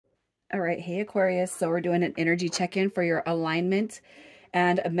All right, hey Aquarius. So we're doing an energy check-in for your alignment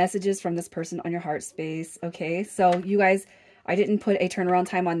and messages from this person on your heart space. Okay, so you guys, I didn't put a turnaround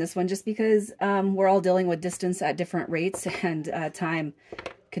time on this one just because we're all dealing with distance at different rates and time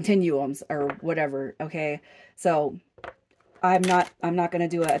continuums or whatever. Okay, so I'm not going to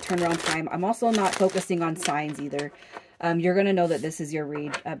do a turnaround time. I'm also not focusing on signs either. You're going to know that this is your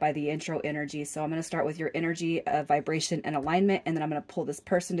read by the intro energy. So I'm going to start with your energy, vibration, and alignment. And then I'm going to pull this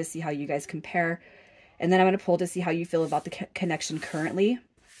person to see how you guys compare. And then I'm going to pull to see how you feel about the connection currently.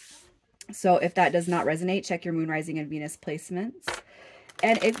 So if that does not resonate, check your moon, rising, and Venus placements.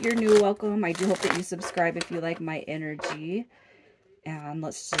 And if you're new, welcome. I do hope that you subscribe if you like my energy. And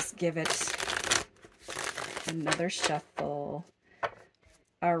let's just give it another shuffle.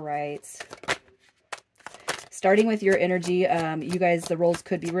 All right. Starting with your energy, you guys, the roles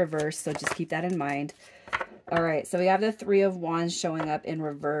could be reversed, so just keep that in mind. All right, so we have the Three of Wands showing up in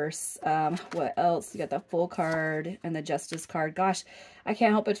reverse. What else? You got the Fool card and the Justice card. Gosh, I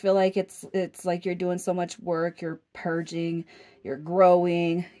can't help but feel like it's like you're doing so much work. You're purging, you're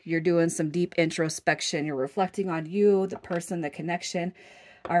growing, you're doing some deep introspection. You're reflecting on you, the person, the connection.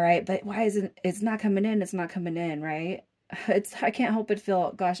 All right, but why isn't it's not coming in? It's not coming in, right? I can't help but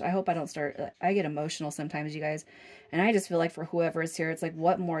feel, gosh, I hope I don't start, I get emotional sometimes, you guys, and I just feel like for whoever is here, it's like,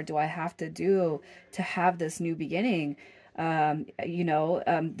 what more do I have to do to have this new beginning?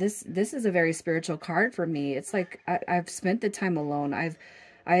 This is a very spiritual card for me. It's like, I've spent the time alone.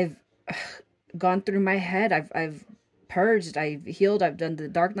 I've gone through my head. I've purged, I've healed, I've done the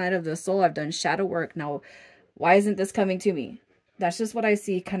dark night of the soul. I've done shadow work. Now, why isn't this coming to me? That's just what I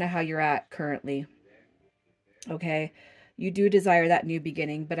see, kind of how you're at currently. Okay. You do desire that new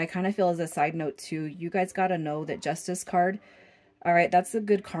beginning, but I kind of feel as a side note too, you guys got to know that Justice card, all right, that's a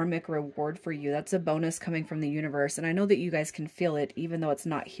good karmic reward for you. That's a bonus coming from the universe. And I know that you guys can feel it, even though it's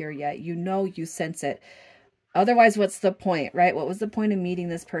not here yet. You know, you sense it. Otherwise, what's the point, right? What was the point of meeting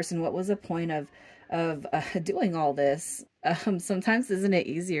this person? What was the point of doing all this? Sometimes isn't it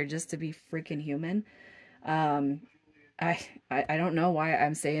easier just to be freaking human? I don't know why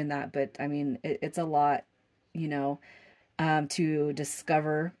I'm saying that, but I mean, it's a lot, you know, to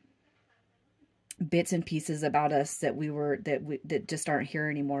discover bits and pieces about us that just aren't here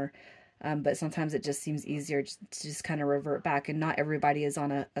anymore. But sometimes it just seems easier to just kind of revert back, and not everybody is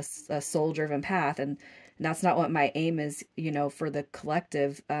on a soul driven path. And that's not what my aim is, you know, for the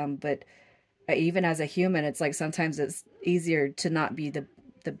collective. But even as a human, it's like, sometimes it's easier to not be the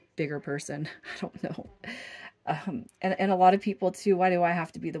bigger person. I don't know. And a lot of people too, why do I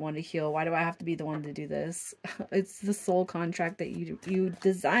have to be the one to heal? Why do I have to be the one to do this? It's the soul contract that you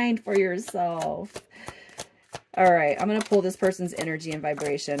designed for yourself. All right, I'm going to pull this person's energy and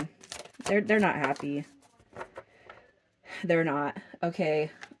vibration. They're not happy. They're not.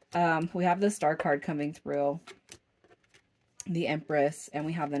 Okay. We have the Star card coming through, the Empress, and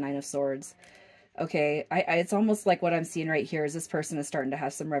we have the Nine of Swords. Okay. It's almost like what I'm seeing right here is this person is starting to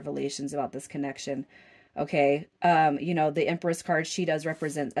have some revelations about this connection. Okay. You know, the Empress card, she does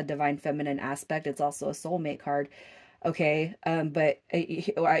represent a divine feminine aspect. It's also a soulmate card. Okay. But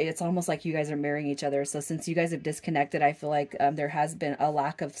it's almost like you guys are marrying each other. So since you guys have disconnected, I feel like there has been a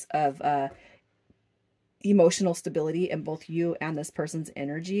lack of emotional stability in both you and this person's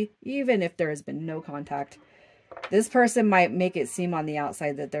energy, even if there has been no contact. This person might make it seem on the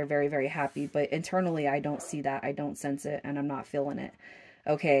outside that they're very, very happy, but internally, I don't see that. I don't sense it, and I'm not feeling it.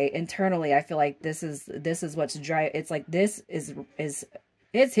 Okay, internally, I feel like this is what's dry. It's like this is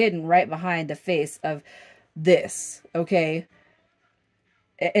it's hidden right behind the face of this. Okay,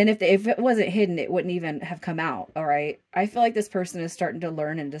 and if it wasn't hidden, it wouldn't even have come out. All right, I feel like this person is starting to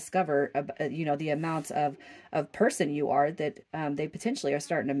learn and discover, you know, the amount of person you are that they potentially are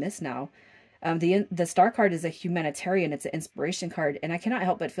starting to miss now. The Star card is a humanitarian. It's an inspiration card, and I cannot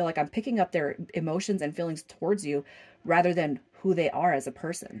help but feel like I'm picking up their emotions and feelings towards you rather than who they are as a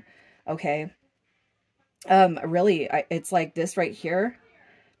person. Okay. Really, it's like this right here.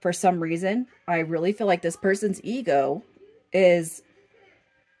 For some reason, I really feel like this person's ego it's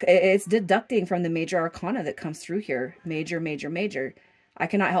deducting from the major arcana that comes through here. Major, major, major. I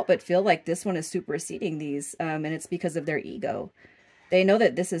cannot help but feel like this one is superseding these, and it's because of their ego. They know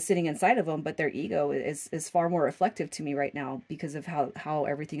that this is sitting inside of them, but their ego is far more reflective to me right now because of how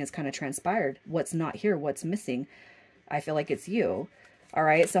everything has kind of transpired. What's not here, what's missing. I feel like it's you. All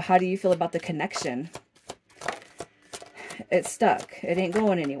right, so how do you feel about the connection? It's stuck. It ain't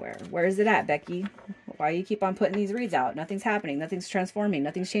going anywhere. Where is it at, Becki? Why you keep on putting these reads out? Nothing's happening. Nothing's transforming.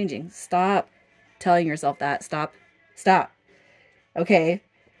 Nothing's changing. Stop telling yourself that. Stop. Stop. Okay.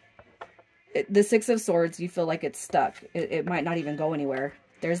 The Six of Swords, you feel like it's stuck. It might not even go anywhere.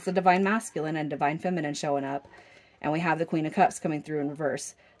 There's the divine masculine and divine feminine showing up. And we have the Queen of Cups coming through in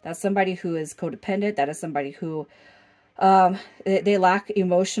reverse. That's somebody who is codependent. That is somebody who they lack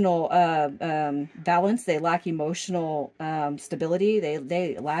emotional balance. They lack emotional stability.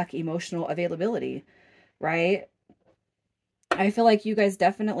 They lack emotional availability, right? I feel like you guys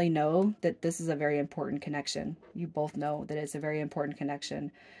definitely know that this is a very important connection. You both know that it's a very important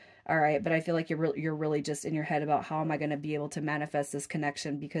connection. All right, but I feel like you're really just in your head about how am I going to be able to manifest this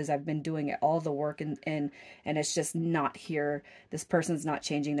connection, because I've been doing it, all the work, and it's just not here. This person's not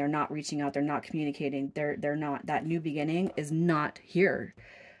changing. They're not reaching out. They're not communicating. They're not, that new beginning is not here.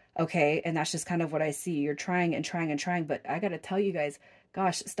 Okay, and that's just kind of what I see. You're trying and trying and trying, but I got to tell you guys,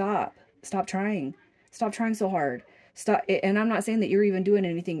 gosh, stop trying. Stop trying so hard. Stop. And I'm not saying that you're even doing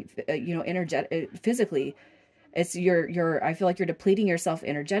anything, energetic, physically. It's I feel like you're depleting yourself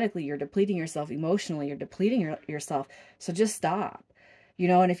energetically. You're depleting yourself emotionally. You're depleting yourself. So just stop,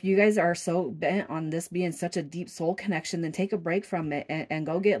 and if you guys are so bent on this being such a deep soul connection, then take a break from it and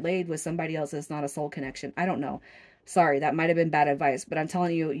go get laid with somebody else that's not a soul connection. I don't know. Sorry, that might have been bad advice, but I'm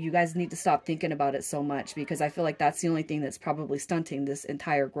telling you, you guys need to stop thinking about it so much, because I feel like that's the only thing that's probably stunting this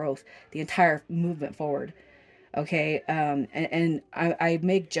entire growth, the entire movement forward. Okay. And I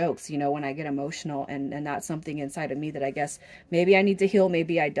make jokes, when I get emotional, and that's something inside of me that I guess maybe I need to heal.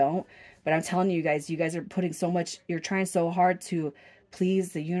 Maybe I don't, but I'm telling you guys are putting so much, you're trying so hard to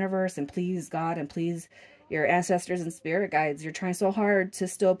please the universe and please God and please your ancestors and spirit guides. You're trying so hard to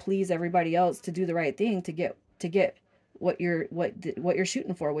still please everybody else, to do the right thing, to get what you're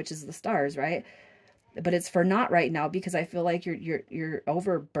shooting for, which is the stars, right? But it's for naught right now, because I feel like you're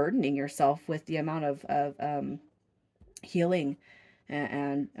overburdening yourself with the amount of healing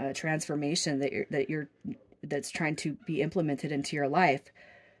and transformation that's trying to be implemented into your life.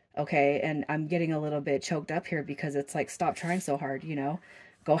 Okay, and I'm getting a little bit choked up here, because it's like, stop trying so hard.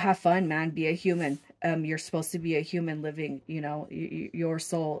 Go have fun, man. Be a human. You're supposed to be a human living. Your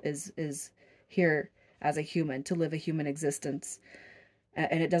soul is here as a human to live a human existence.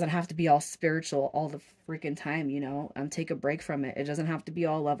 And it doesn't have to be all spiritual all the freaking time, take a break from it. It doesn't have to be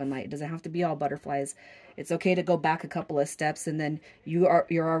all love and light. It doesn't have to be all butterflies. It's okay to go back a couple of steps, and then you're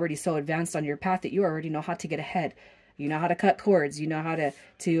already so advanced on your path that you already know how to get ahead. You know how to cut cords. You know how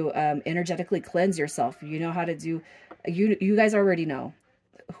to energetically cleanse yourself. You know how to do, you guys already know.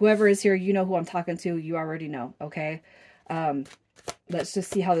 Whoever is here, you know who I'm talking to. You already know, okay? Let's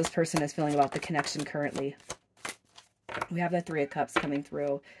just see how this person is feeling about the connection currently. We have the Three of Cups coming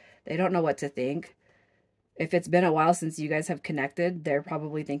through. They don't know what to think. If it's been a while since you guys have connected, they're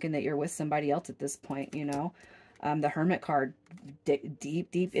probably thinking that you're with somebody else at this point, The Hermit card,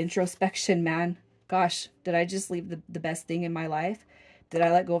 deep introspection, man. Gosh, did I just leave the best thing in my life? Did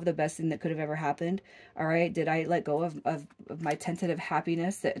I let go of the best thing that could have ever happened? All right. Did I let go of my tentative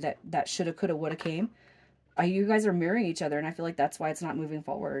happiness that shoulda, coulda, woulda came? You guys are mirroring each other, and I feel like that's why it's not moving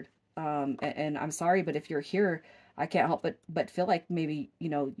forward. And I'm sorry, but if you're here, I can't help but feel like maybe,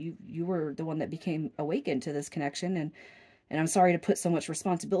 you were the one that became awakened to this connection. And I'm sorry to put so much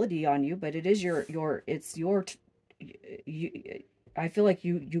responsibility on you, but it is I feel like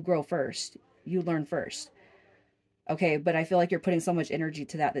you grow first. You learn first. Okay. But I feel like you're putting so much energy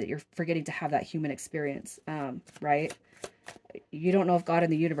to that you're forgetting to have that human experience. Right. You don't know if God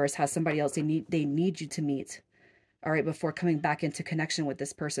in the universe has somebody else they need you to meet. All right. Before coming back into connection with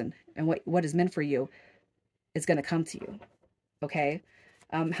this person, and what is meant for you is going to come to you. Okay.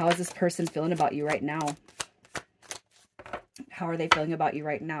 How is this person feeling about you right now? How are they feeling about you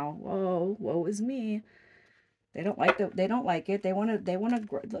right now? Whoa, woe is me. They don't like it. They want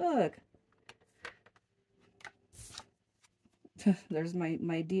to look. There's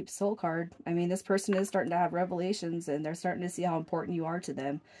my deep soul card. I mean, this person is starting to have revelations, and they're starting to see how important you are to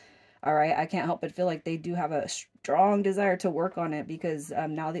them. All right. I can't help but feel like they do have a strong desire to work on it, because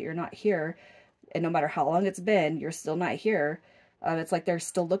now that you're not here, and no matter how long it's been, you're still not here. It's like they're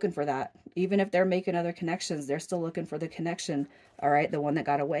still looking for that. Even if they're making other connections, they're still looking for the connection. All right. The one that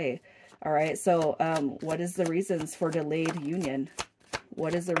got away. All right. So what is the reasons for delayed union?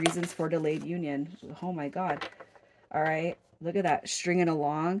 What is the reasons for delayed union? Oh my God. All right. Look at that. Stringing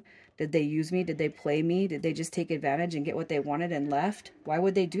along. Did they use me? Did they play me? Did they just take advantage and get what they wanted and left? Why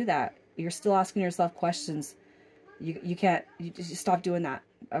would they do that? You're still asking yourself questions. You can't, you just stop doing that.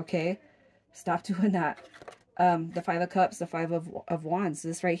 Okay. Stop doing that. The Five of Cups, the Five of Wands.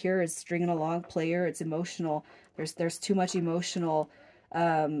 This right here is stringing along, player. It's emotional. There's too much emotional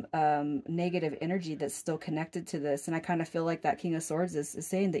negative energy that's still connected to this. And I kind of feel like that King of Swords is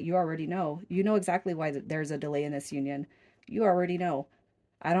saying that you already know. You know exactly why there's a delay in this union. You already know.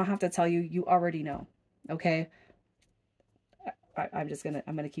 I don't have to tell you. You already know. Okay? I'm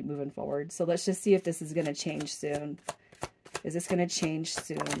going to keep moving forward. So let's just see if this is going to change soon. Is this going to change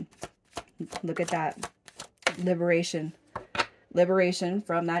soon? Look at that. Liberation. Liberation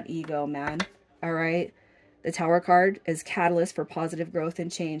from that ego, man. All right. The Tower card is catalyst for positive growth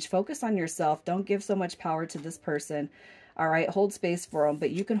and change. Focus on yourself. Don't give so much power to this person. All right. Hold space for them,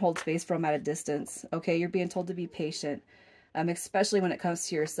 but you can hold space for them at a distance. Okay. You're being told to be patient. Especially when it comes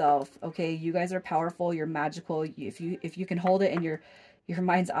to yourself. Okay. You guys are powerful. You're magical. If you can hold it in your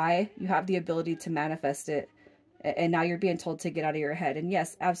mind's eye, you have the ability to manifest it. And now you're being told to get out of your head. And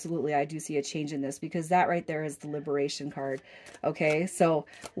yes, absolutely, I do see a change in this, because that right there is the liberation card. Okay, so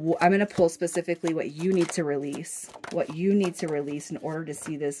I'm going to pull specifically what you need to release. What you need to release in order to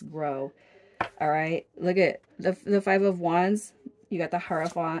see this grow. All right, look at the Five of Wands. You got the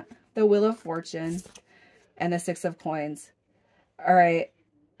Hierophant, the Wheel of Fortune, and the Six of Coins. All right.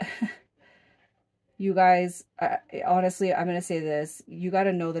 You guys, honestly, I'm going to say this. You got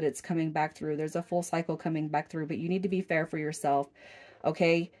to know that it's coming back through. There's a full cycle coming back through, but you need to be fair for yourself.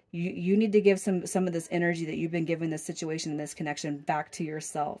 Okay? You need to give some of this energy that you've been given, this situation, this connection, back to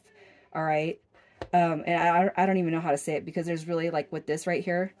yourself. All right? And I don't even know how to say it, because there's really, like with this right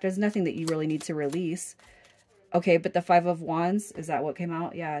here, there's nothing that you really need to release. Okay, but the Five of Wands, is that what came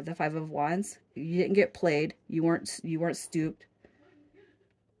out? Yeah, the Five of Wands. You didn't get played. You weren't stooped.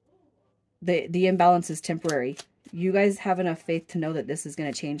 The imbalance is temporary. You guys have enough faith to know that this is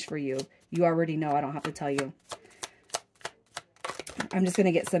going to change for you. You already know. I don't have to tell you. I'm just going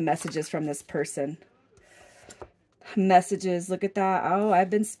to get some messages from this person. Messages. Look at that. Oh,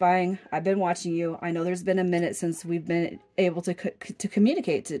 I've been spying. I've been watching you. I know there's been a minute since we've been able to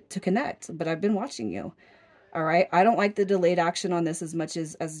communicate, to connect, but I've been watching you. All right. I don't like the delayed action on this as much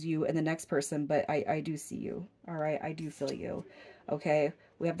as you and the next person, but I do see you. All right. I do feel you. Okay.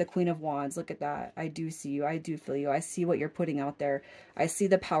 We have the Queen of Wands. Look at that. I do see you. I do feel you. I see what you're putting out there. I see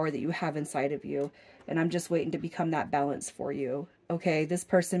the power that you have inside of you. And I'm just waiting to become that balance for you. Okay. This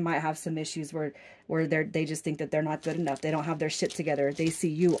person might have some issues where they just think that they're not good enough. They don't have their shit together. They see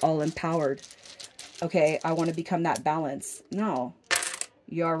you all empowered. Okay. I want to become that balance. No,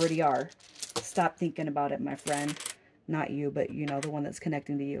 you already are. Stop thinking about it, my friend. Not you, but you know, the one that's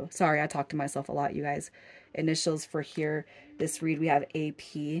connecting to you. Sorry, I talk to myself a lot, you guys. Initials for here, this read, we have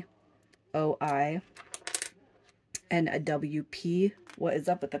AP, OI, and a WP. What is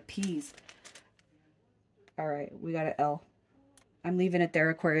up with the P's? All right, we got an L. I'm leaving it there,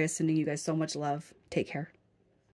 Aquarius, sending you guys so much love. Take care.